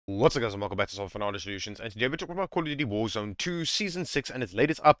What's up guys, and welcome back to Software Solutions, and today we're talking about Call of Duty Warzone 2 Season 6 and its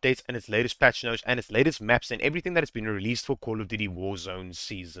latest updates and its latest patch notes and its latest maps and everything that has been released for Call of Duty Warzone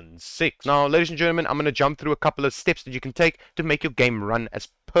Season 6. Now, ladies and gentlemen, I'm going to jump through a couple of steps that you can take to make your game run as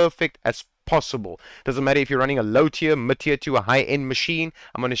perfect as possible. Doesn't matter if you're running a low tier, mid tier to a high end machine.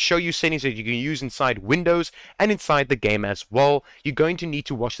 I'm going to show you settings that you can use inside Windows and inside the game as well. You're going to need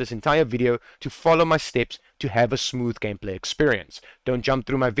to watch this entire video to follow my steps to have a smooth gameplay experience. Don't jump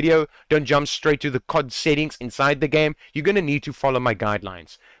through my video. Don't jump straight to the COD settings inside the game. You're going to need to follow my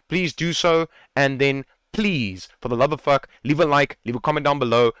guidelines. Please do so, and then please, for the love of fuck, leave a like, leave a comment down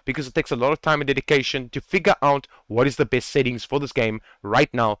below, because it takes a lot of time and dedication to figure out what is the best settings for this game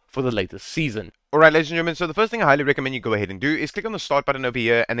right now for the latest season. Alright, ladies and gentlemen, so the first thing I highly recommend you go ahead and do is click on the start button over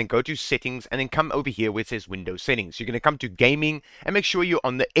here and then go to settings and then come over here where it says Windows settings. You're going to come to gaming and make sure you're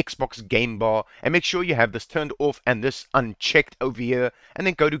on the Xbox game bar and make sure you have this turned off and this unchecked over here, and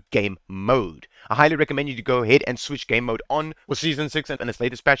then go to game mode. I highly recommend you to go ahead and switch game mode on with Season 6 and its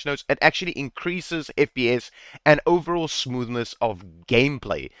latest patch notes. It actually increases FPS and overall smoothness of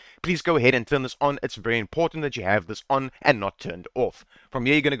gameplay. Please go ahead and turn this on. It's very important that you have this on and not turned off. From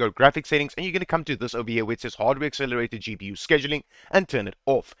here, you're going to go graphic settings and you're going to come to this over here where it says hardware accelerated GPU scheduling and turn it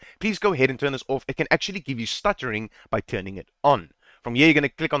off. Please go ahead and turn this off. It can actually give you stuttering by turning it on. From here, you're going to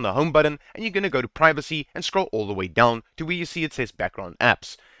click on the home button and you're going to go to privacy and scroll all the way down to where you see it says background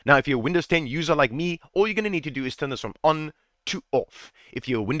apps. Now, if you're a Windows 10 user like me, all you're going to need to do is turn this from on to off. If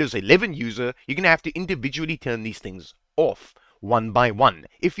you're a Windows 11 user, you're going to have to individually turn these things off one by one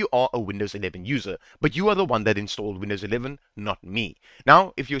if you are a Windows 11 user, but you are the one that installed Windows 11, not me.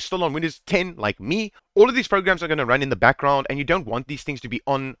 Now, if you're still on Windows 10 like me, all of these programs are going to run in the background, and you don't want these things to be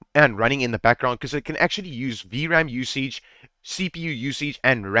on and running in the background because it can actually use VRAM usage, CPU usage,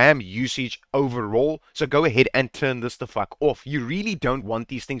 and RAM usage overall. So go ahead and turn this the fuck off. You really don't want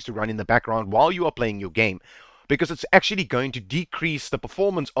these things to run in the background while you are playing your game, because it's actually going to decrease the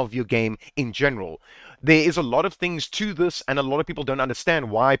performance of your game in general. There is a lot of things to this, and a lot of people don't understand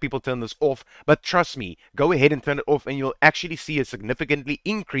why people turn this off, but trust me, go ahead and turn it off and you'll actually see a significantly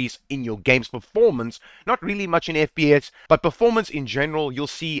increase in your game's performance. Not really much in FPS, but performance in general, you'll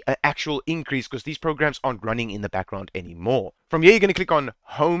see an actual increase because these programs aren't running in the background anymore. From here, you're going to click on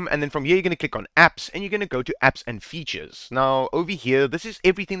Home, and then from here, you're going to click on Apps, and you're going to go to Apps and Features. Now, over here, this is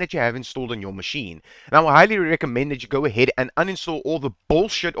everything that you have installed on your machine. Now, I highly recommend that you go ahead and uninstall all the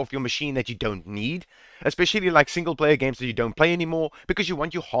bullshit off your machine that you don't need, especially like single-player games that you don't play anymore, because you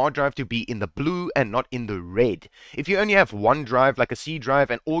want your hard drive to be in the blue and not in the red. If you only have one drive, like a C drive,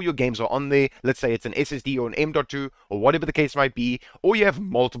 and all your games are on there, let's say it's an SSD or an M.2, or whatever the case might be, or you have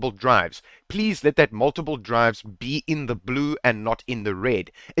multiple drives, please let that multiple drives be in the blue and not in the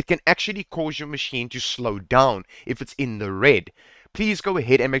red. It can actually cause your machine to slow down if it's in the red. Please go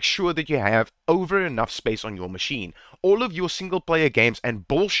ahead and make sure that you have over enough space on your machine. All of your single player games and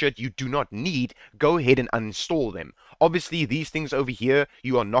bullshit you do not need, go ahead and uninstall them. Obviously, these things over here,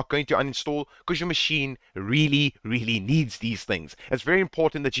 you are not going to uninstall because your machine really needs these things. It's very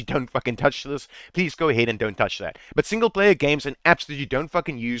important that you don't fucking touch this. Please go ahead and don't touch that. But single player games and apps that you don't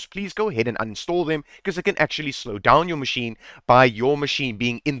fucking use, please go ahead and uninstall them, because it can actually slow down your machine by your machine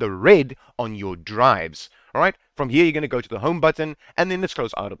being in the red on your drives. Alright, from here you're going to go to the home button, and then let's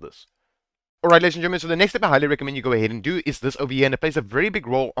close out of this. Alright, ladies and gentlemen, so the next step I highly recommend you go ahead and do is this over here, and it plays a very big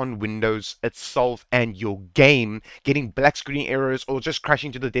role on Windows itself and your game getting black screen errors or just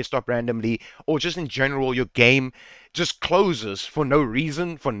crashing to the desktop randomly, or just in general your game just closes for no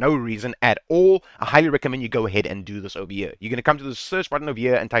reason at all. I highly recommend you go ahead and do this over here. You're going to come to the search button over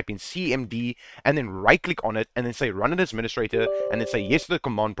here and type in CMD, and then right click on it and then say run as administrator, and then say yes to the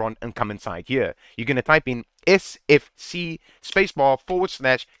command prompt and come inside here. You're going to type in SFC spacebar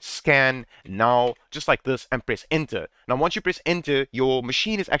 / scan now, just like this, and press enter. Now once you press enter, your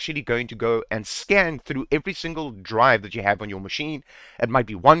machine is actually going to go and scan through every single drive that you have on your machine. It might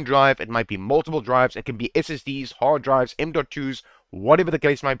be one drive, it might be multiple drives, it can be SSDs, hard drives, M.2s, whatever the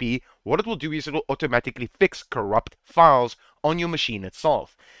case might be. What it will do is it will automatically fix corrupt files on your machine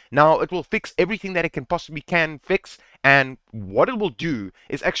itself. Now, it will fix everything that it can possibly fix, and what it will do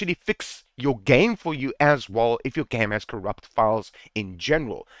is actually fix your game for you as well if your game has corrupt files in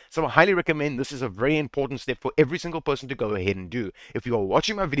general. So I highly recommend this is a very important step for every single person to go ahead and do. If you are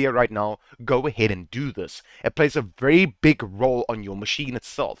watching my video right now, go ahead and do this. It plays a very big role on your machine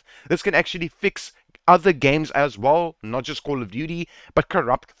itself. This can actually fix other games as well, not just Call of Duty, but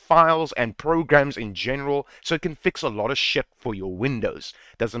corrupt files and programs in general, so it can fix a lot of shit for your Windows.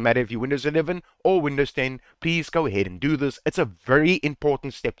 Doesn't matter if you're Windows 11 or Windows 10, please go ahead and do this. It's a very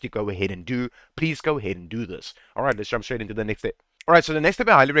important step to go ahead and do. Please go ahead and do this. Alright, let's jump straight into the next step. Alright, so the next step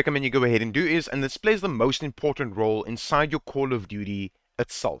I highly recommend you go ahead and do is, and this plays the most important role inside your Call of Duty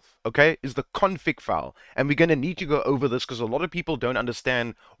itself, okay, is the config file. And we're going to need to go over this because a lot of people don't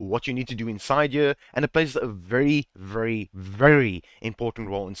understand what you need to do inside here, and it plays a very, very, very important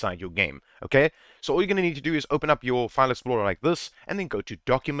role inside your game, okay? So all you're going to need to do is open up your file explorer like this, and then go to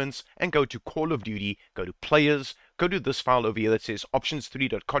Documents, and go to Call of Duty, go to Players, go to this file over here that says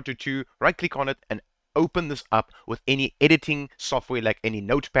options3.conto2, right click on it, and open this up with any editing software like any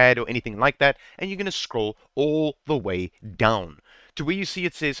notepad or anything like that, and you're going to scroll all the way down to where you see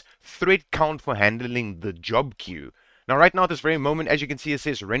it says thread count for handling the job queue. Now right now at this very moment, as you can see, it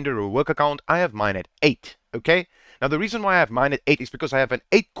says render a work account. I have mine at 8, okay? Now the reason why I have mine at 8 is because I have an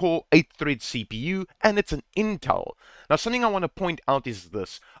 8-core, 8-thread CPU, and it's an Intel. Now something I want to point out is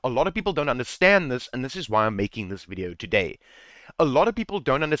this. A lot of people don't understand this, and this is why I'm making this video today. A lot of people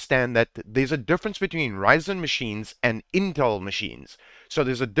don't understand that there's a difference between Ryzen machines and Intel machines. So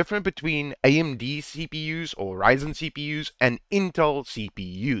there's a difference between AMD CPUs or Ryzen CPUs and Intel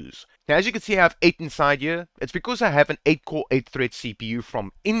CPUs. Now as you can see, I have 8 inside here. It's because I have an 8-core, 8-thread CPU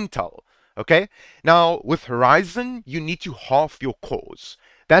from Intel. Okay? Now with Ryzen, you need to halve your cores.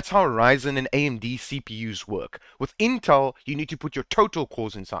 That's how Ryzen and AMD CPUs work. With Intel, you need to put your total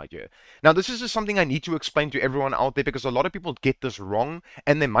cores inside here. Now, this is just something I need to explain to everyone out there because a lot of people get this wrong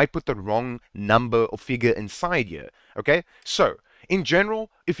and they might put the wrong number or figure inside here. Okay? So, in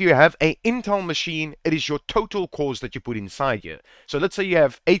general, if you have an Intel machine, it is your total cores that you put inside here. So let's say you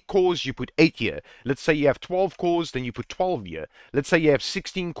have 8 cores, you put 8 here. Let's say you have 12 cores, then you put 12 here. Let's say you have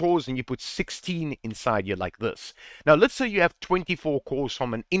 16 cores, then you put 16 inside here like this. Now let's say you have 24 cores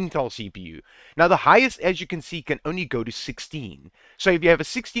from an Intel CPU. Now the highest, as you can see, can only go to 16. So if you have a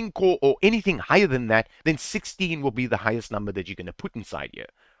 16 core or anything higher than that, then 16 will be the highest number that you're going to put inside here.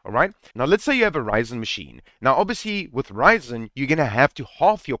 Alright, now let's say you have a Ryzen machine. Now obviously with Ryzen, you're going to have to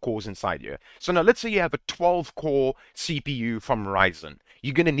halve your cores inside here. So now let's say you have a 12 core CPU from Ryzen.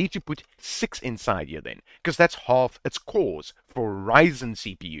 You're going to need to put 6 inside here then, because that's half its cores for Ryzen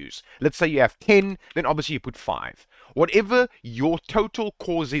CPUs. Let's say you have 10, then obviously you put 5. Whatever your total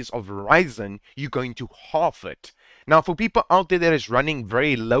cores is of Ryzen, you're going to halve it. Now, for people out there that is running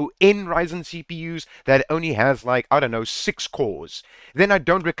very low-end Ryzen CPUs that only has like, I don't know, 6 cores, then I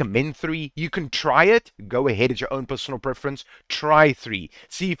don't recommend 3. You can try it. Go ahead, it's your own personal preference. Try 3.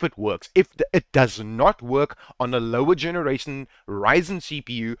 See if it works. If it does not work on a lower generation Ryzen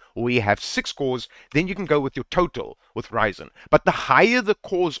CPU where you have 6 cores, then you can go with your total with Ryzen. But the higher the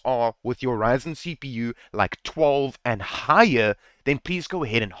cores are with your Ryzen CPU, like 12 and higher, then please go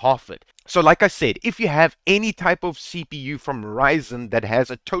ahead and halve it. So like I said, if you have any type of CPU from Ryzen that has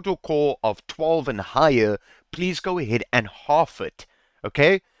a total core of 12 and higher, please go ahead and halve it.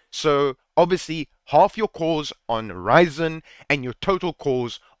 Okay? So obviously half your cores on Ryzen and your total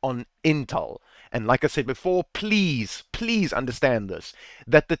cores on Intel. And like I said before, please understand this,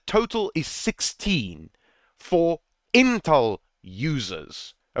 that the total is 16 for Intel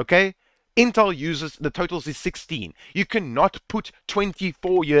users. Okay? Intel users, the totals is 16. You cannot put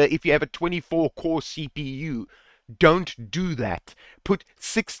 24 here if you have a 24 core CPU. Don't do that. Put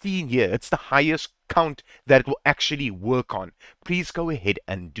 16 here. It's the highest count that it will actually work on. Please go ahead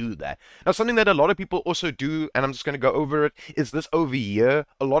and do that. Now, something that a lot of people also do, and I'm just going to go over it, is this over here.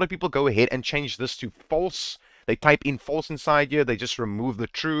 A lot of people go ahead and change this to false. They type in false inside here, they just remove the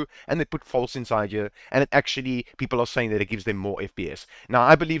true, and they put false inside here, and it actually, people are saying that it gives them more FPS. Now,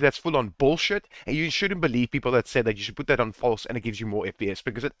 I believe that's full on bullshit, and you shouldn't believe people that say that you should put that on false and it gives you more FPS,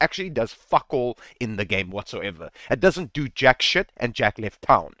 because it actually does fuck all in the game whatsoever. It doesn't do jack shit, and jack left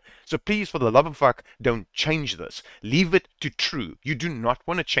town. So please, for the love of fuck, don't change this. Leave it to true. You do not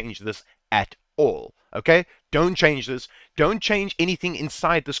want to change this at all. Okay? Don't change this. Don't change anything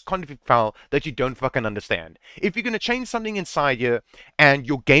inside this config file that you don't fucking understand. If you're going to change something inside here and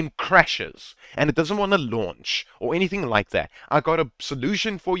your game crashes and it doesn't want to launch or anything like that, I got a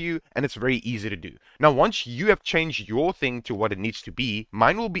solution for you and it's very easy to do. Now, once you have changed your thing to what it needs to be,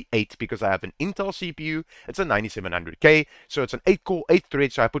 mine will be 8 because I have an Intel CPU. It's a 9700K, so it's an 8-core,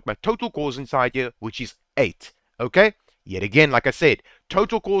 8-thread, so I put my total cores inside here, which is 8. Okay? Yet again, like I said,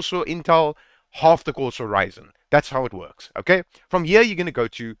 total cores for Intel, half the cores for Ryzen. That's how it works, okay? From here, you're going to go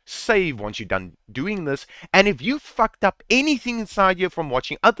to save once you're done doing this. And if you fucked up anything inside here from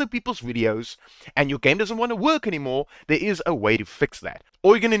watching other people's videos and your game doesn't want to work anymore, there is a way to fix that.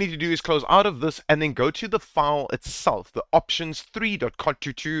 All you're going to need to do is close out of this and then go to the file itself, the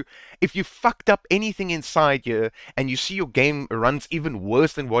options3.conto2. If you fucked up anything inside here and you see your game runs even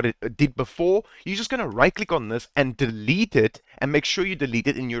worse than what it did before, you're just going to right click on this and delete it, and make sure you delete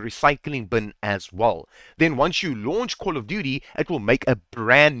it in your recycling bin as well. Then once once you launch Call of Duty, it will make a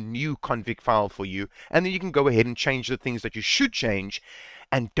brand new config file for you, and then you can go ahead and change the things that you should change,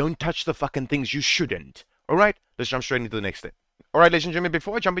 and don't touch the fucking things you shouldn't. Alright, let's jump straight into the next step. Alright, ladies and gentlemen,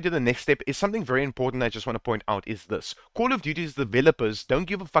 before I jump into the next step, is something very important I just want to point out is this. Call of Duty's developers don't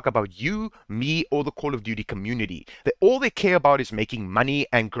give a fuck about you, me, or the Call of Duty community. All they care about is making money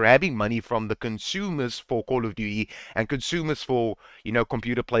and grabbing money from the consumers for Call of Duty and consumers for,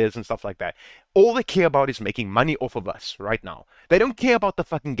 computer players and stuff like that. All they care about is making money off of us right now. They don't care about the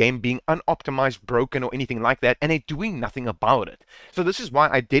fucking game being unoptimized, broken, or anything like that, and they're doing nothing about it. So this is why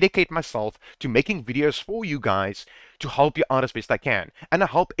I dedicate myself to making videos for you guys to help you out as best I can, and to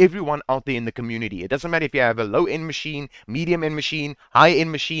help everyone out there in the community. It doesn't matter if you have a low-end machine, medium-end machine,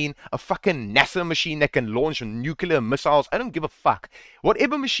 high-end machine, a fucking NASA machine that can launch nuclear missiles. I don't give a fuck.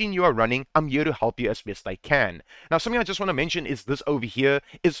 Whatever machine you are running, I'm here to help you as best I can. Now, something I just want to mention is this over here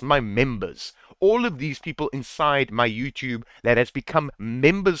is my members. All of these people inside my YouTube that has become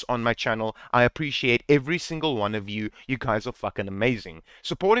members on my channel, I appreciate every single one of you. You guys are fucking amazing.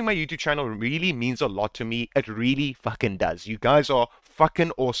 Supporting my YouTube channel really means a lot to me. It really fucking does. You guys are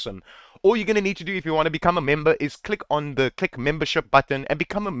fucking awesome. All you're going to need to do if you want to become a member is click on the click membership button and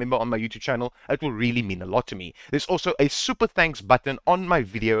become a member on my YouTube channel. It will really mean a lot to me. There's also a super thanks button on my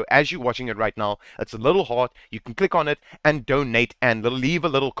video as you're watching it right now. It's a little heart. You can click on it and donate and leave a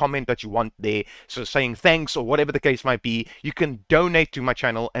little comment that you want there. So saying thanks or whatever the case might be, you can donate to my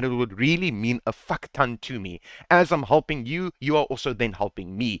channel and it would really mean a fuck ton to me. As I'm helping you, you are also then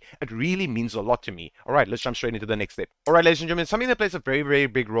helping me. It really means a lot to me. Alright, let's jump straight into the next step. Alright, ladies and gentlemen, something that plays a very, very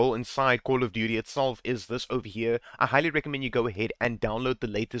big role inside Call of Duty itself is this over here. I highly recommend you go ahead and download the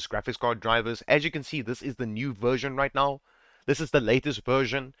latest graphics card drivers. As you can see, this is the new version right now. This is the latest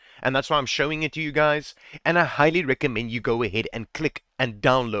version, and that's why I'm showing it to you guys. And I highly recommend you go ahead and click and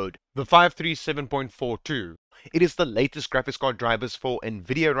download the 537.42. It is the latest graphics card drivers for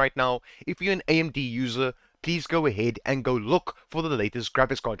Nvidia right now. If you're an AMD user, please go ahead and go look for the latest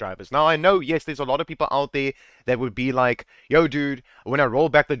graphics card drivers. Now, I know, yes, there's a lot of people out there that would be like, yo, dude, when I roll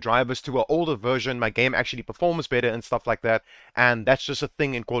back the drivers to an older version, my game actually performs better and stuff like that. And that's just a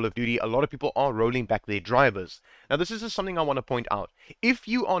thing in Call of Duty. A lot of people are rolling back their drivers. Now, this is just something I want to point out. If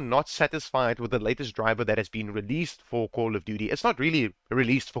you are not satisfied with the latest driver that has been released for Call of Duty, it's not really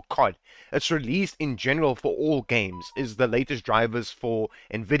released for COD. It's released in general for all games, is the latest drivers for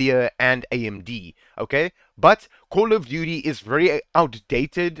Nvidia and AMD, okay? But Call of Duty is very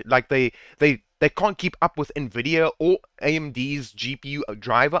outdated. Like they can't keep up with Nvidia or AMD's GPU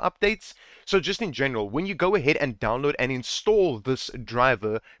driver updates. So just in general, when you go ahead and download and install this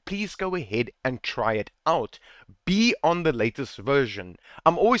driver, please go ahead and try it out. Be on the latest version.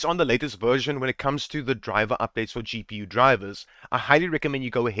 I'm always on the latest version when it comes to the driver updates for GPU drivers. I highly recommend you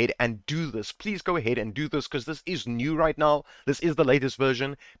go ahead and do this. Please go ahead and do this because this is new right now. This is the latest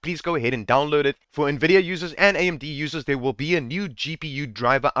version. Please go ahead and download it. For Nvidia users and AMD users, there will be a new GPU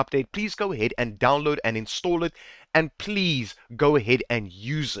driver update. Please go ahead and download and install it. And please go ahead and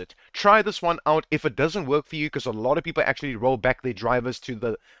use it. Try this one out. If it doesn't work for you, because a lot of people actually roll back their drivers to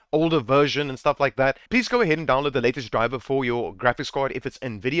the older version and stuff like that, please go ahead and download the latest driver for your graphics card. If it's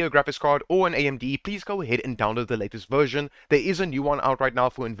Nvidia graphics card or an AMD, please go ahead and download the latest version. There is a new one out right now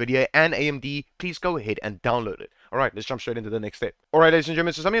for Nvidia and AMD. Please go ahead and download it. Alright, let's jump straight into the next step. Alright, ladies and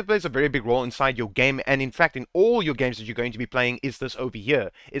gentlemen, so something that plays a very big role inside your game, and in fact in all your games that you're going to be playing, is this over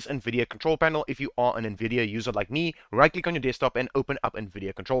here. Is Nvidia control panel. If you are an Nvidia user like me, right click on your desktop and open up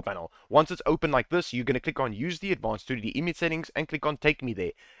Nvidia control panel. Once it's open like this, you're going to click on use the advanced 3D image settings and click on take me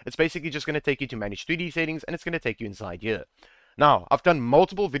there. It's basically just going to take you to manage 3D settings, and it's going to take you inside here. Now, I've done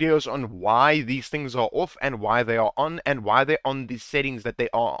multiple videos on why these things are off and why they are on and why they're on the settings that they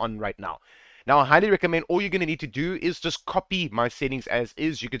are on right now. Now, I highly recommend all you're going to need to do is just copy my settings as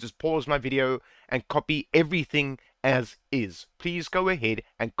is. You can just pause my video and copy everything as is. Please go ahead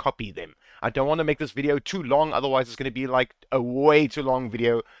and copy them. I don't want to make this video too long, otherwise it's going to be like a way too long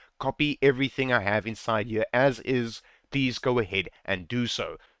video. Copy everything I have inside here as is. Please go ahead and do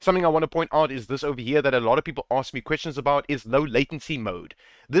so. Something I want to point out is this over here that a lot of people ask me questions about is low latency mode.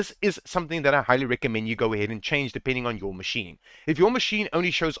 This is something that I highly recommend you go ahead and change depending on your machine. If your machine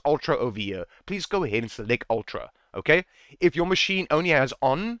only shows ultra over here, please go ahead and select ultra. Okay? If your machine only has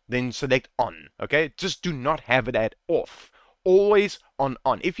on, then select on. Okay? Just do not have it at off. Always on.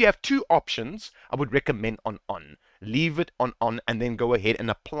 If you have two options, I would recommend on. Leave it on and then go ahead and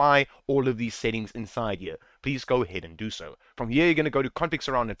apply all of these settings inside here. please go ahead and do so. From here, you're going to go to config,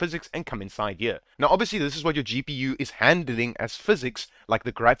 surround, and physics and come inside here. Now, obviously, this is what your GPU is handling as physics, like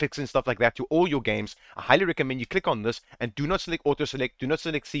the graphics and stuff like that to all your games. I highly recommend you click on this and do not select auto select, do not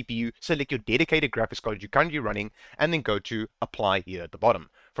select CPU, select your dedicated graphics card you're currently running, and then go to apply here at the bottom.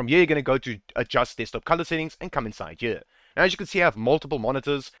 From here, you're going to go to adjust desktop color settings and come inside here. Now, as you can see, I have multiple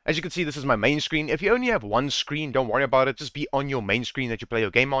monitors. As you can see, this is my main screen. If you only have one screen, don't worry about it. Just be on your main screen that you play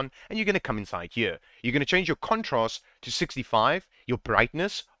your game on, and you're going to come inside here. You're going to change your contrast to 65, your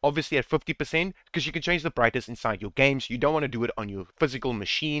brightness, obviously at 50%, because you can change the brightness inside your games. You don't want to do it on your physical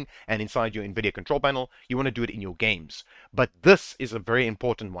machine and inside your Nvidia control panel. You want to do it in your games. But this is a very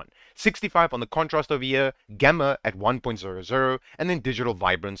important one. 65 on the contrast over here, gamma at 1.00, and then digital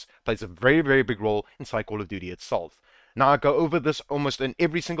vibrance plays a very, very big role inside Call of Duty itself. Now, I go over this almost in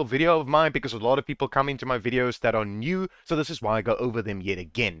every single video of mine because a lot of people come into my videos that are new, so this is why I go over them yet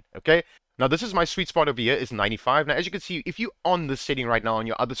again, okay? Now, this is my sweet spot over here, is 95. Now, as you can see, if you're on this setting right now on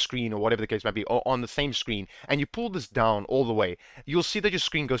your other screen or whatever the case might be, or on the same screen, and you pull this down all the way, you'll see that your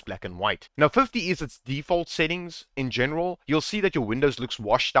screen goes black and white. Now, 50 is its default settings in general. You'll see that your windows looks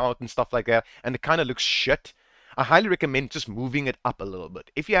washed out and stuff like that, and it kind of looks shit. I highly recommend just moving it up a little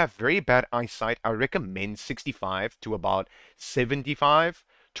bit. If you have very bad eyesight, I recommend 65 to about 75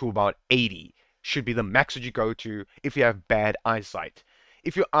 to about 80 should be the max that you go to if you have bad eyesight.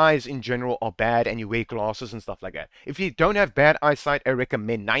 If your eyes in general are bad and you wear glasses and stuff like that. If you don't have bad eyesight, I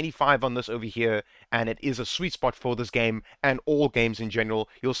recommend 95 on this over here, and it is a sweet spot for this game and all games in general.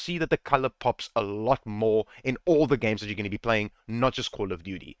 You'll see that the color pops a lot more in all the games that you're going to be playing, not just Call of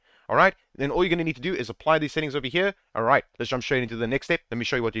Duty. Alright, then all you're going to need to do is apply these settings over here. Alright, let's jump straight into the next step. Let me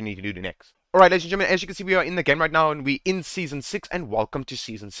show you what you need to do next. Alright, ladies and gentlemen, as you can see, we are in the game right now, and we're in Season 6, and welcome to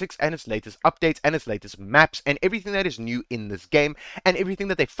Season 6 and its latest updates, and its latest maps, and everything that is new in this game, and everything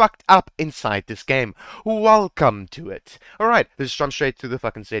that they fucked up inside this game. Welcome to it. Alright, let's jump straight to the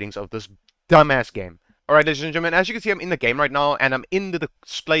fucking settings of this dumbass game. Alright, ladies and gentlemen, as you can see, I'm in the game right now, and I'm in the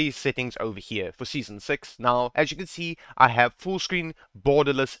display settings over here for Season 6. Now, as you can see, I have full screen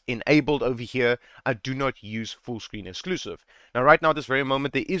borderless enabled over here. I do not use full screen exclusive. Now, right now, at this very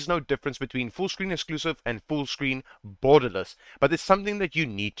moment, there is no difference between full screen exclusive and full screen borderless. But there's something that you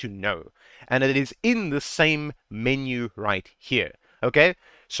need to know, and it is in the same menu right here. Okay,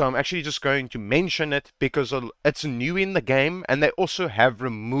 so I'm actually just going to mention it because it's new in the game, and they also have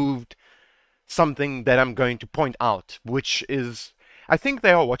removed something that I'm going to point out, which is, I think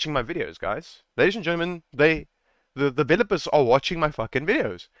they are watching my videos, guys. Ladies and gentlemen, the developers are watching my fucking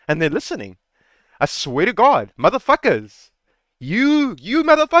videos, and they're listening. I swear to God, motherfuckers, you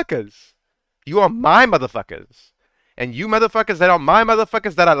motherfuckers, you are my motherfuckers, and you motherfuckers that are my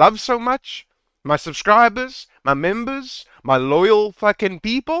motherfuckers that I love so much, my subscribers, my members, my loyal fucking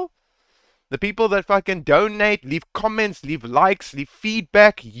people, the people that fucking donate, leave comments, leave likes, leave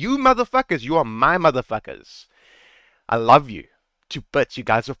feedback. You motherfuckers, you are my motherfuckers. I love you to bits. You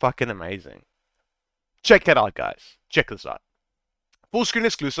guys are fucking amazing. Check it out, guys. Check this out. Full screen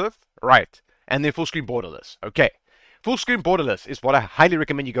exclusive, right. And then full screen borderless. Okay. Full screen borderless is what I highly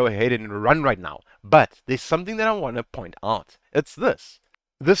recommend you go ahead and run right now. But there's something that I want to point out. It's this.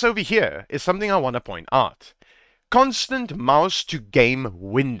 This over here is something I want to point out. Constant mouse to game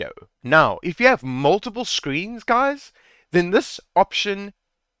window. Now, if you have multiple screens, guys, then this option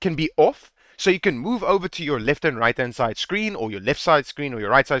can be off. So you can move over to your left and right hand side screen, or your left side screen, or your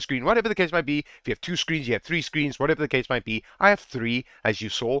right side screen, whatever the case might be. If you have 2 screens, you have 3 screens, whatever the case might be. I have 3, as you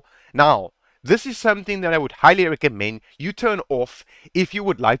saw. Now, this is something that I would highly recommend you turn off if you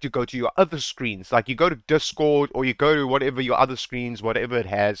would like to go to your other screens. Like you go to Discord or you go to whatever your other screens, whatever it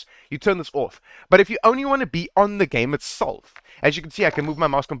has, you turn this off. But if you only want to be on the game itself, as you can see, I can move my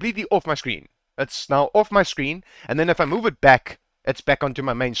mouse completely off my screen. It's now off my screen, and then if I move it back, it's back onto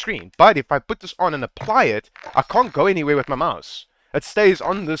my main screen. But if I put this on and apply it, I can't go anywhere with my mouse. It stays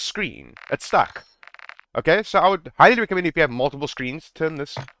on the screen. It's stuck. Okay, so I would highly recommend if you have multiple screens, turn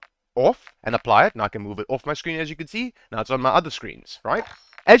this off and apply it. Now I can move it off my screen, as you can see. Now it's on my other screens, right?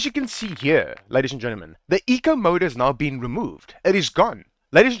 As you can see here, ladies and gentlemen, the eco mode has now been removed. It is gone.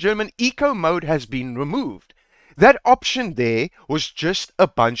 Ladies and gentlemen, eco mode has been removed. That option there was just a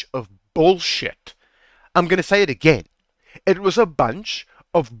bunch of bullshit. I'm going to say it again. It was a bunch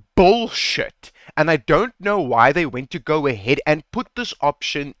of bullshit. And I don't know why they went to go ahead and put this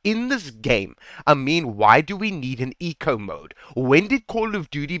option in this game. I mean, why do we need an eco mode? When did Call of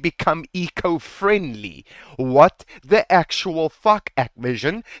Duty become eco-friendly? What the actual fuck,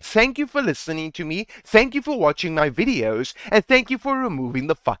 Activision? Thank you for listening to me. Thank you for watching my videos. And thank you for removing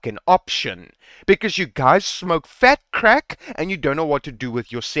the fucking option. Because you guys smoke fat crack and you don't know what to do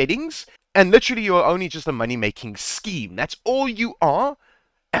with your settings. And literally, you're only just a money-making scheme. That's all you are.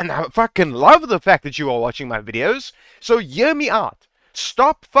 And I fucking love the fact that you are watching my videos. So hear me out.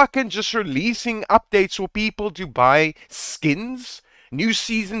 Stop fucking just releasing updates for people to buy skins, new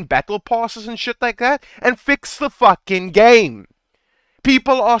season battle passes and shit like that, and fix the fucking game.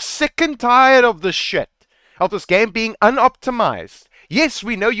 People are sick and tired of this shit. Of this game being unoptimized. Yes,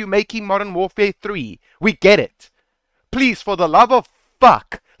 we know you're making Modern Warfare 3. We get it. Please, for the love of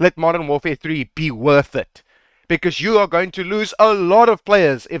fuck, let Modern Warfare 3 be worth it. Because you are going to lose a lot of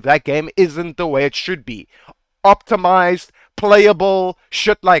players if that game isn't the way it should be. Optimized, playable,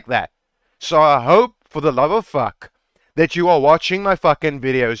 shit like that. So I hope, for the love of fuck, that you are watching my fucking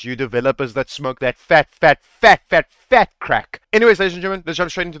videos, you developers that smoke that fat crack. Anyways, ladies and gentlemen, let's jump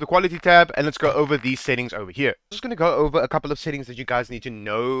straight into the quality tab and let's go over these settings over here. I'm just going to go over a couple of settings that you guys need to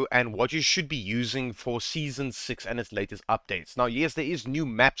know and what you should be using for Season 6 and its latest updates. Now, yes, there is new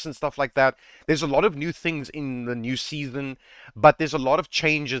maps and stuff like that. There's a lot of new things in the new season, but there's a lot of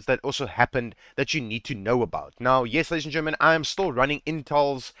changes that also happened that you need to know about. Now, yes, ladies and gentlemen, I am still running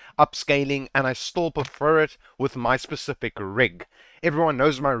Intel's upscaling and I still prefer it with my specific rig. Everyone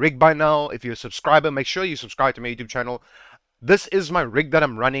knows my rig by now. If you're a subscriber, make sure you subscribe to my YouTube channel. This is my rig that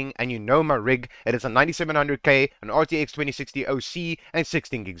I'm running, and you know my rig. It is a 9700K, an RTX 2060 OC, and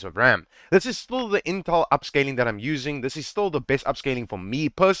 16 gigs of RAM. This is still the Intel upscaling that I'm using. This is still the best upscaling for me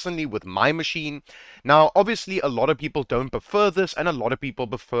personally with my machine. Now, obviously, a lot of people don't prefer this, and a lot of people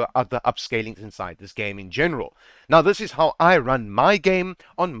prefer other upscalings inside this game in general. Now, this is how I run my game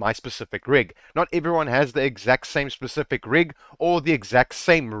on my specific rig. Not everyone has the exact same specific rig or the exact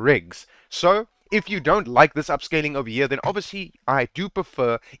same rigs. So, if you don't like this upscaling over here, then obviously I do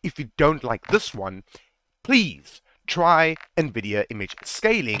prefer, if you don't like this one, please try Nvidia image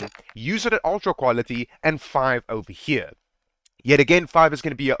scaling, use it at ultra quality, and 5 over here. Yet again, 5 is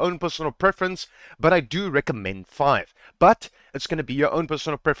going to be your own personal preference, but I do recommend 5. But it's going to be your own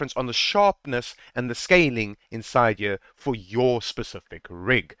personal preference on the sharpness and the scaling inside here for your specific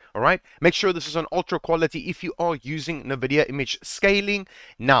rig. Alright? Make sure this is on ultra quality if you are using Nvidia image scaling.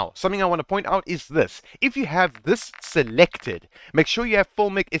 Now, something I want to point out is this. If you have this selected, make sure you have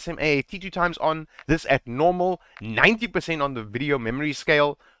Filmic SMA T2 times on, this at normal, 90% on the video memory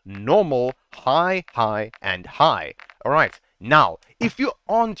scale, normal, high, high, and high. Alright. Now, if you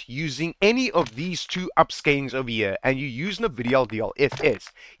aren't using any of these two upscalings over here and you use Nvidia DLSS,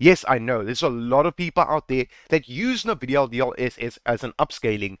 yes, I know there's a lot of people out there that use Nvidia DLSS as an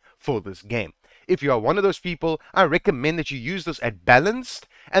upscaling for this game. If you are one of those people, I recommend that you use this at balanced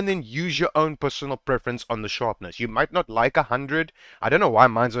and then use your own personal preference on the sharpness. You might not like 100. I don't know why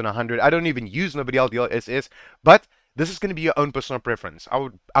mine's on 100. I don't even use Nvidia DLSS, but this is going to be your own personal preference.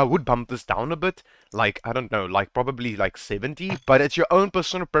 I would bump this down a bit, like, I don't know, like probably like 70, but it's your own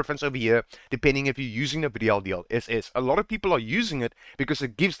personal preference over here, depending if you're using the Nvidia DLSS. A lot of people are using it because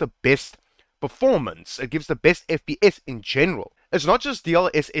it gives the best performance. It gives the best FPS in general. It's not just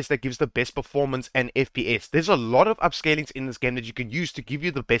DLSS that gives the best performance and FPS. There's a lot of upscalings in this game that you can use to give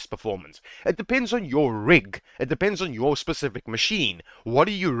you the best performance. It depends on your rig. It depends on your specific machine. What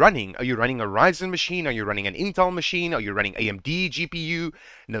are you running? Are you running a Ryzen machine? Are you running an Intel machine? Are you running AMD GPU?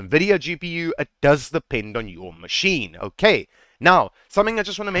 Nvidia GPU? It does depend on your machine. Okay. Now, something I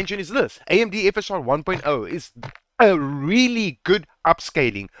just want to mention is this. AMD FSR 1.0 is a really good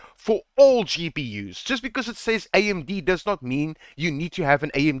upscaling for all GPUs. Just because it says AMD does not mean you need to have an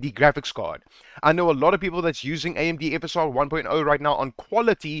AMD graphics card. I know a lot of people that's using AMD FSR 1.0 right now on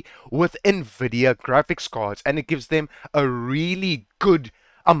quality with Nvidia graphics cards, and it gives them a really good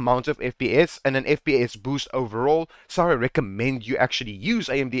amount of FPS and an FPS boost overall. So I recommend you actually use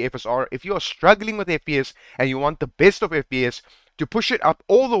AMD FSR if you are struggling with FPS and you want the best of FPS to push it up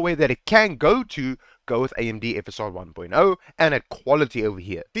all the way that it can go to. Go with AMD FSR 1.0 and at quality over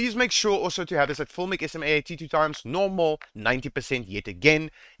here. Please make sure also to have this at Filmic SMA T2 times, normal, 90% yet again.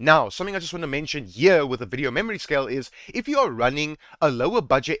 Now, something I just want to mention here with the video memory scale is if you are running a lower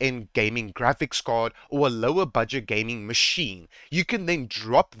budget end gaming graphics card or a lower budget gaming machine, you can then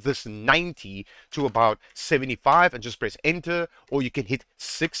drop this 90 to about 75 and just press enter, or you can hit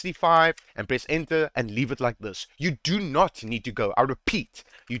 65 and press enter and leave it like this. You do not need to go, I repeat,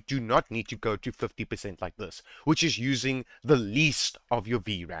 you do not need to go to 50% like this, which is using the least of your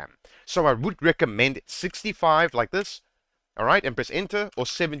VRAM. So I would recommend 65 like this, alright, and press enter, or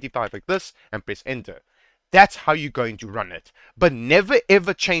 75 like this and press enter. That's how you're going to run it. But never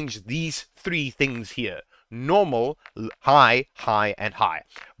ever change these three things here. Normal, high, high, and high.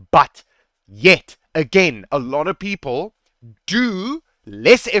 But yet, again, a lot of people do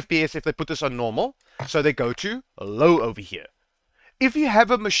less FPS if they put this on normal, so they go to low over here. If you have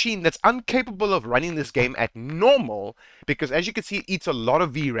a machine that's incapable of running this game at normal, because as you can see, it eats a lot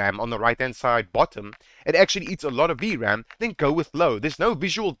of VRAM on the right-hand side bottom, it actually eats a lot of VRAM, then go with low. There's no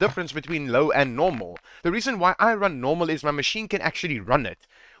visual difference between low and normal. The reason why I run normal is my machine can actually run it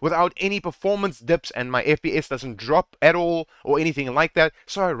without any performance dips, and my FPS doesn't drop at all or anything like that,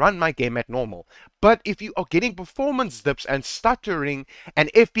 so I run my game at normal. But if you are getting performance dips and stuttering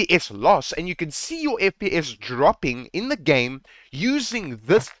and FPS loss, and you can see your FPS dropping in the game using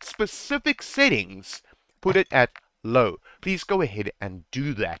this specific settings, put it at low. Please go ahead and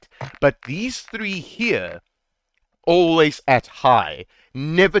do that. But these three here, always at high.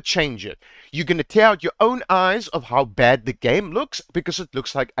 Never change it. You're going to tear out your own eyes of how bad the game looks, because it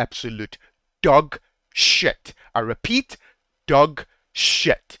looks like absolute dog shit. I repeat, dog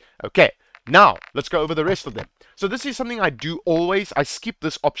shit. Okay, now let's go over the rest of them. So this is something I do always. I skip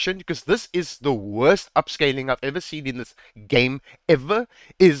this option because this is the worst upscaling I've ever seen in this game ever,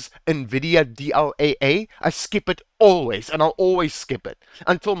 is Nvidia DLAA. I skip it always, and I'll always skip it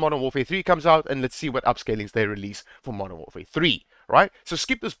until Modern Warfare 3 comes out, and let's see what upscalings they release for Modern Warfare 3, right? So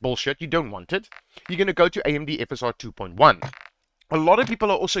skip this bullshit. You don't want it. You're going to go to AMD FSR 2.1. A lot of people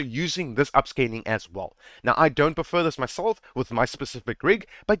are also using this upscaling as well. Now, I don't prefer this myself with my specific rig,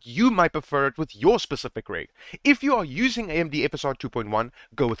 but you might prefer it with your specific rig. If you are using AMD FSR 2.1,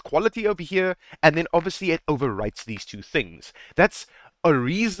 go with quality over here, and then obviously it overwrites these two things. That's a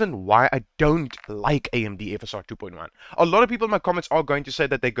reason why I don't like AMD FSR 2.1. A lot of people in my comments are going to say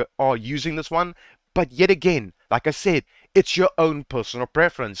that they are using this one, but yet again, like I said, it's your own personal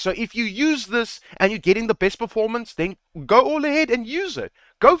preference. So if you use this and you're getting the best performance, then go all ahead and use it.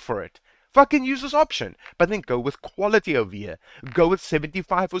 Go for it. Fucking use this option. But then go with quality over here. Go with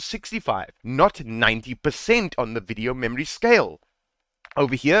 75 or 65, not 90% on the video memory scale.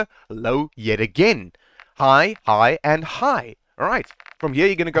 Over here, low yet again. High, high, and high. Alright, from here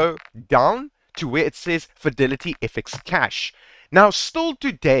you're going to go down to where it says Fidelity FX Cache. Now, still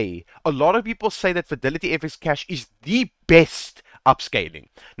today, a lot of people say that Fidelity FX Cache is the best upscaling.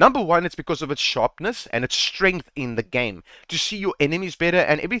 Number one, it's because of its sharpness and its strength in the game, to see your enemies better,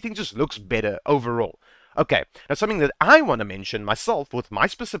 and everything just looks better overall. Okay, now something that I want to mention myself with my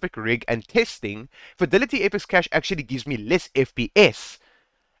specific rig and testing, Fidelity FX Cache actually gives me less FPS.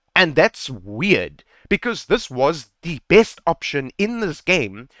 And that's weird, because this was the best option in this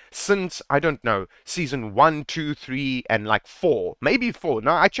game since, I don't know, season 1, 2, 3, and like 4. Maybe 4.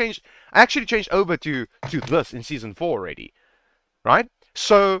 No, I actually changed over to this in season 4 already. Right?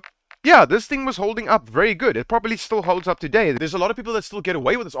 So, yeah, this thing was holding up very good. It probably still holds up today. There's a lot of people that still get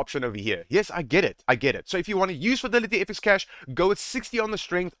away with this option over here. Yes, I get it. I get it. So if you want to use Fidelity FX Cache, go with 60 on the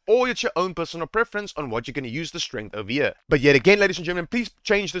strength, or it's your own personal preference on what you're going to use the strength over here. But yet again, ladies and gentlemen, please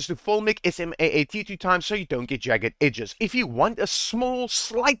change this to full mic SMAAT 2 times so you don't get jagged edges. If you want a small,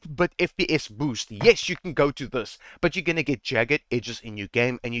 slight bit FPS boost, yes, you can go to this, but you're going to get jagged edges in your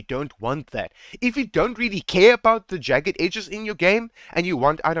game, and you don't want that. If you don't really care about the jagged edges in your game, and you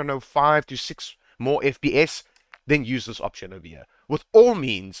want, I don't know, 5 to 6 more FPS, then use this option over here. With all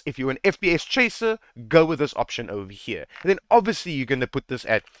means, if you're an FPS chaser, go with this option over here. And then obviously you're going to put this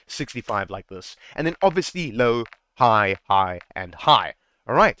at 65 like this. And then obviously low, high, high, and high.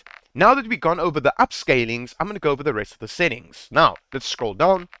 Alright, now that we've gone over the upscalings, I'm going to go over the rest of the settings. Now, let's scroll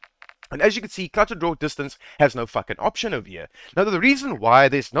down. And as you can see, clutter draw distance has no fucking option over here. Now, the reason why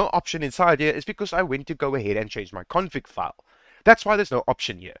there's no option inside here is because I went to go ahead and change my config file. That's why there's no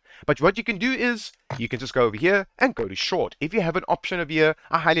option here. But what you can do is, you can just go over here and go to short. If you have an option over here,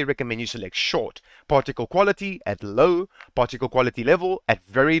 I highly recommend you select short. Particle quality at low, particle quality level at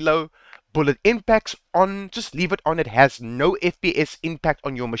very low, bullet impacts on, just leave it on. It has no FPS impact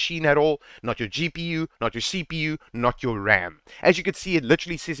on your machine at all. Not your GPU, not your CPU, not your RAM. As you can see, it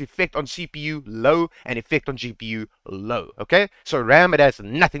literally says effect on CPU low and effect on GPU low. Okay, so RAM, it has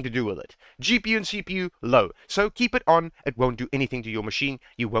nothing to do with it. GPU and CPU low, so keep it on. It won't do anything to your machine.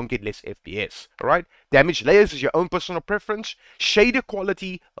 You won't get less FPS. All right, damage layers is your own personal preference. Shader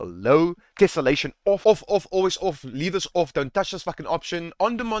quality low, tessellation off, always off. Leave this off. Don't touch this fucking option.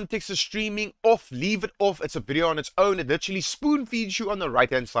 On demand texture streaming off. Leave it off. It's a video on its own. It literally spoon feeds you on the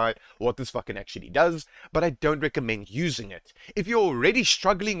right hand side what this fucking actually does, but I don't recommend using it. If you're already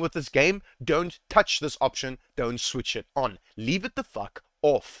struggling with this game, don't touch this option. Don't switch it on. Leave it the fuck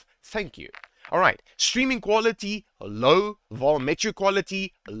off. Thank you. Alright, streaming quality low, volumetric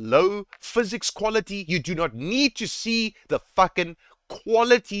quality low, physics quality, you do not need to see the fucking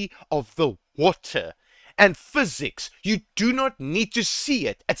quality of the water. And physics, you do not need to see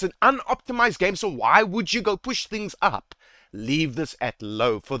it. It's an unoptimized game, so why would you go push things up? Leave this at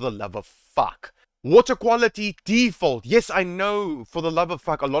low, for the love of fuck. Water quality default. Yes, I know, for the love of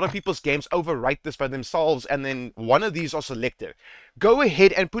fuck, a lot of people's games overwrite this by themselves, and then one of these are selected. Go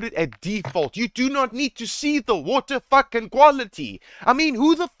ahead and put it at default. You do not need to see the water fucking quality. I mean,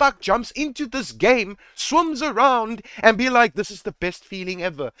 who the fuck jumps into this game, swims around, and be like, this is the best feeling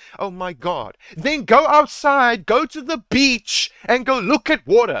ever. Oh my god. Then go outside, go to the beach, and go look at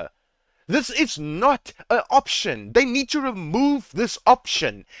water. This is not an option. They need to remove this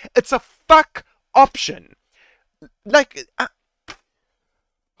option. It's a fuck option. Like,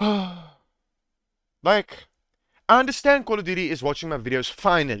 like, I understand Call of Duty is watching my videos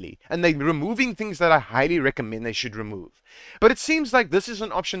finally, and they're removing things that I highly recommend they should remove. But it seems like this is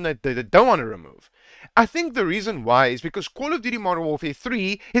an option that they don't want to remove. I think the reason why is because Call of Duty Modern Warfare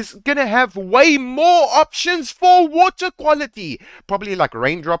 3 is gonna have way more options for water quality. Probably like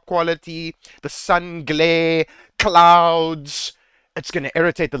raindrop quality, the sun glare, clouds. It's gonna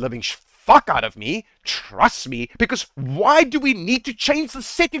irritate the living fuck out of me, trust me, because why do we need to change the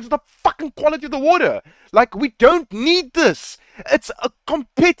settings of the fucking quality of the water? Like, we don't need this. It's a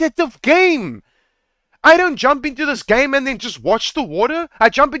competitive game. I don't jump into this game and then just watch the water. I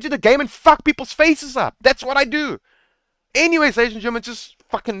jump into the game and fuck people's faces up. That's what I do. Anyways, ladies and gentlemen, just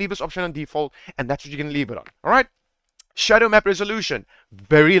fucking leave this option on default, and that's what you're gonna leave it on. Alright? Shadow map resolution,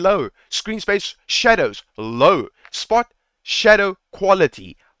 very low. Screen space, shadows, low. Spot, shadow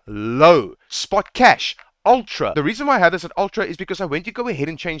quality, low. Spot cache, ultra. The reason why I have this at ultra is because I went to go ahead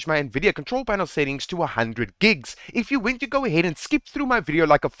and change my Nvidia control panel settings to 100 gigs. If you went to go ahead and skip through my video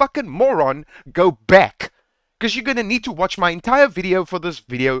like a fucking moron, go back. Because you're going to need to watch my entire video for this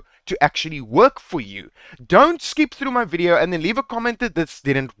video to actually work for you. Don't skip through my video and then leave a comment that this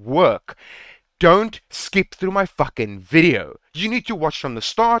didn't work. Don't skip through my fucking video. You need to watch from the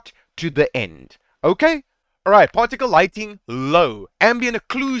start to the end. Okay? Alright, particle lighting, low. Ambient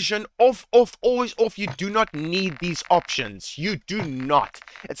occlusion, off, always off. You do not need these options. You do not.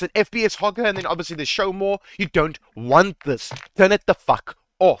 It's an FPS hogger, and then obviously the show more. You don't want this. Turn it the fuck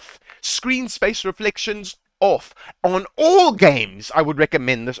off. Screen space reflections, off. On all games, I would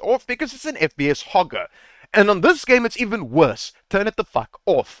recommend this off because it's an FPS hogger. And on this game, it's even worse. Turn it the fuck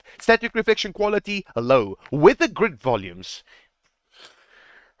off. Static reflection quality, low. Weather grid volumes.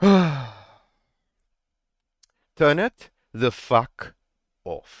 Turn it the fuck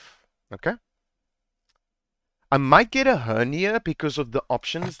off. Okay? I might get a hernia because of the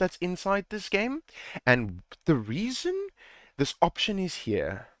options that's inside this game. And the reason this option is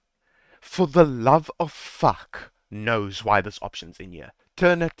here, for the love of fuck, knows why this option's in here.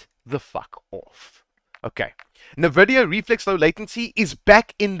 Turn it the fuck off. Okay. Nvidia reflex low latency is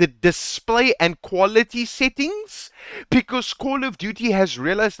back in the display and quality settings because Call of Duty has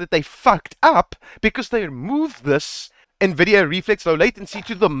realized that they fucked up because they moved this Nvidia reflex low latency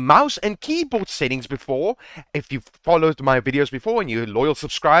to the mouse and keyboard settings before. If you've followed my videos before and you're a loyal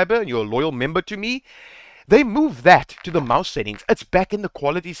subscriber and you're a loyal member to me, they moved that to the mouse settings. It's back in the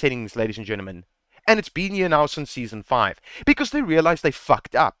quality settings, ladies and gentlemen. And it's been here now since Season 5 because they realized they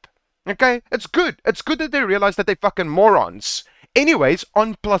fucked up. Okay, it's good. It's good that they realize that they fucking morons. Anyways,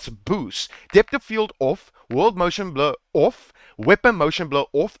 on plus boost. Depth of field off. World motion blur off. Weapon motion blur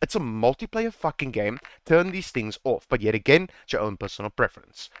off. It's a multiplayer fucking game. Turn these things off. But yet again, it's your own personal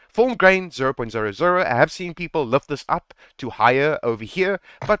preference. Film grain 0.00. I have seen people lift this up to higher over here.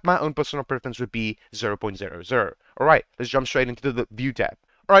 But my own personal preference would be 0.00. Alright, let's jump straight into the view tab.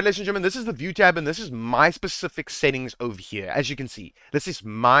 Alright, ladies and gentlemen, this is the view tab, and this is my specific settings over here. As you can see, this is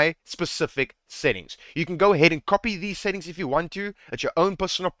my specific settings. You can go ahead and copy these settings if you want to. It's your own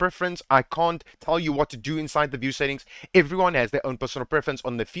personal preference. I can't tell you what to do inside the view settings. Everyone has their own personal preference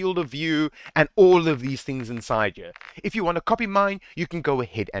on the field of view and all of these things inside here. If you want to copy mine, you can go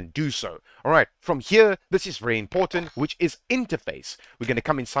ahead and do so. Alright, from here, this is very important, which is interface. We're going to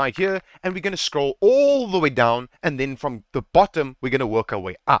come inside here, and we're going to scroll all the way down, and then from the bottom, we're going to work our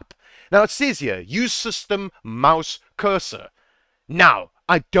way up. Now it says here, use system mouse cursor. Now,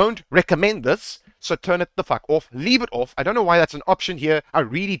 I don't recommend this, so turn it the fuck off. Leave it off. I don't know why that's an option here. I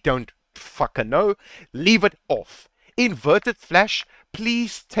really don't fucking know. Leave it off. Inverted flash,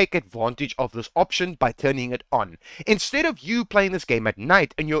 please take advantage of this option by turning it on. Instead of you playing this game at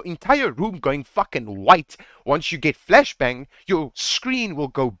night and your entire room going fucking white, once you get flashbang, your screen will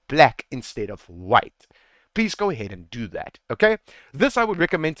go black instead of white. Please go ahead and do that, okay? This I would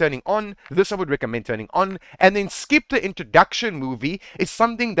recommend turning on, this I would recommend turning on, and then skip the introduction movie is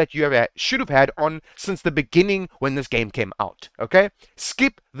something that you should have had on since the beginning when this game came out, okay?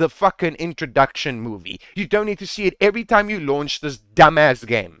 Skip the fucking introduction movie. You don't need to see it every time you launch this dumbass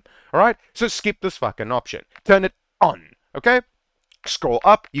game, alright? So skip this fucking option. Turn it on, okay? Scroll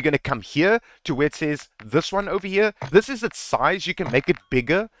up, you're going to come here to where it says this one over here. This is its size. You can make it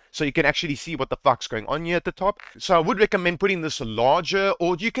bigger so you can actually see what the fuck's going on here at the top. So I would recommend putting this larger,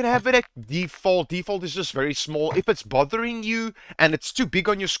 or you can have it at default. Default is just very small. If it's bothering you and it's too big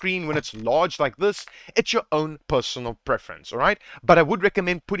on your screen when it's large like this, it's your own personal preference, all right? But I would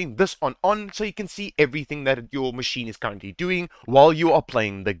recommend putting this on so you can see everything that your machine is currently doing while you are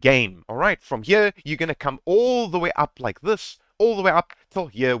playing the game, all right? From here, you're going to come all the way up like this, all the way up till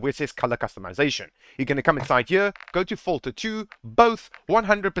here where it says color customization. You're going to come inside here, go to filter 2, both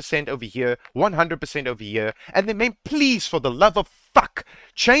 100% over here, 100% over here, and then please, for the love of fuck,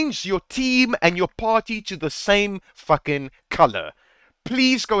 change your team and your party to the same fucking color.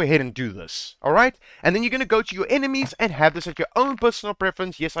 Please go ahead and do this, all right? And then you're going to go to your enemies and have this at your own personal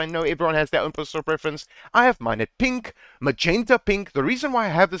preference. Yes, I know everyone has their own personal preference. I have mine at pink, magenta pink. The reason why I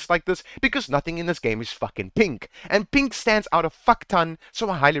have this like this, because nothing in this game is fucking pink. And pink stands out a fuck ton, so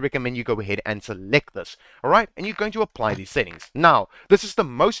I highly recommend you go ahead and select this, all right? And you're going to apply these settings. Now, this is the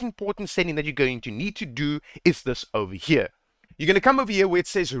most important setting that you're going to need to do is this over here. You're going to come over here where it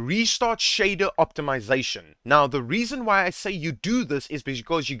says Restart Shader Optimization. Now, the reason why I say you do this is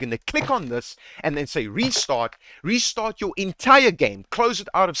because you're going to click on this and then say Restart. Restart your entire game. Close it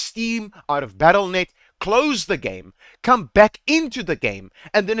out of Steam, out of Battle.net. Close the game. Come back into the game.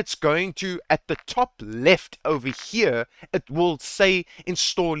 And then it's going to, at the top left over here, it will say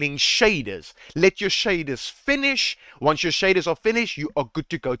installing shaders. Let your shaders finish. Once your shaders are finished, you are good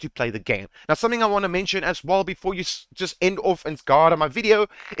to go to play the game. Now, something I want to mention as well before you just end off and go out of my video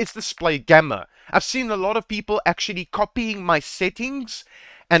is display gamma. I've seen a lot of people actually copying my settings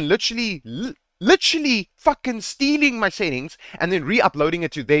and literally fucking stealing my settings and then re-uploading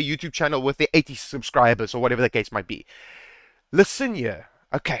it to their YouTube channel with their 80 subscribers or whatever the case might be. Listen here.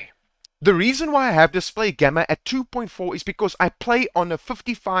 Okay. The reason why I have display gamma at 2.4 is because I play on a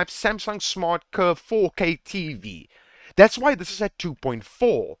 55 Samsung Smart Curve 4K TV. That's why this is at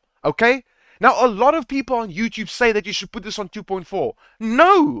 2.4. Okay? Now, a lot of people on YouTube say that you should put this on 2.4.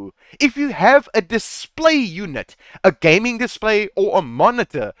 No! If you have a display unit, a gaming display or a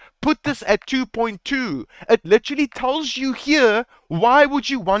monitor, put this at 2.2. It literally tells you here, why would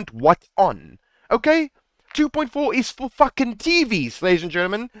you want what on? Okay? 2.4 is for fucking TVs, ladies and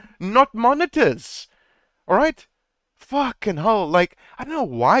gentlemen, not monitors. Alright? Fucking hell, like, I don't know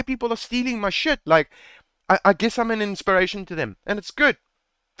why people are stealing my shit. Like, I guess I'm an inspiration to them, and it's good.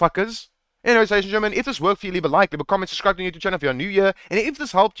 Fuckers. Anyways, ladies and gentlemen, if this worked for you, leave a like, leave a comment, subscribe to the YouTube channel if you're new here, and if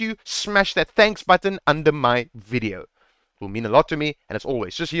this helped you, smash that thanks button under my video. It will mean a lot to me, and as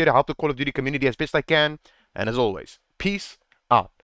always, just here to help the Call of Duty community as best I can, and as always, peace out.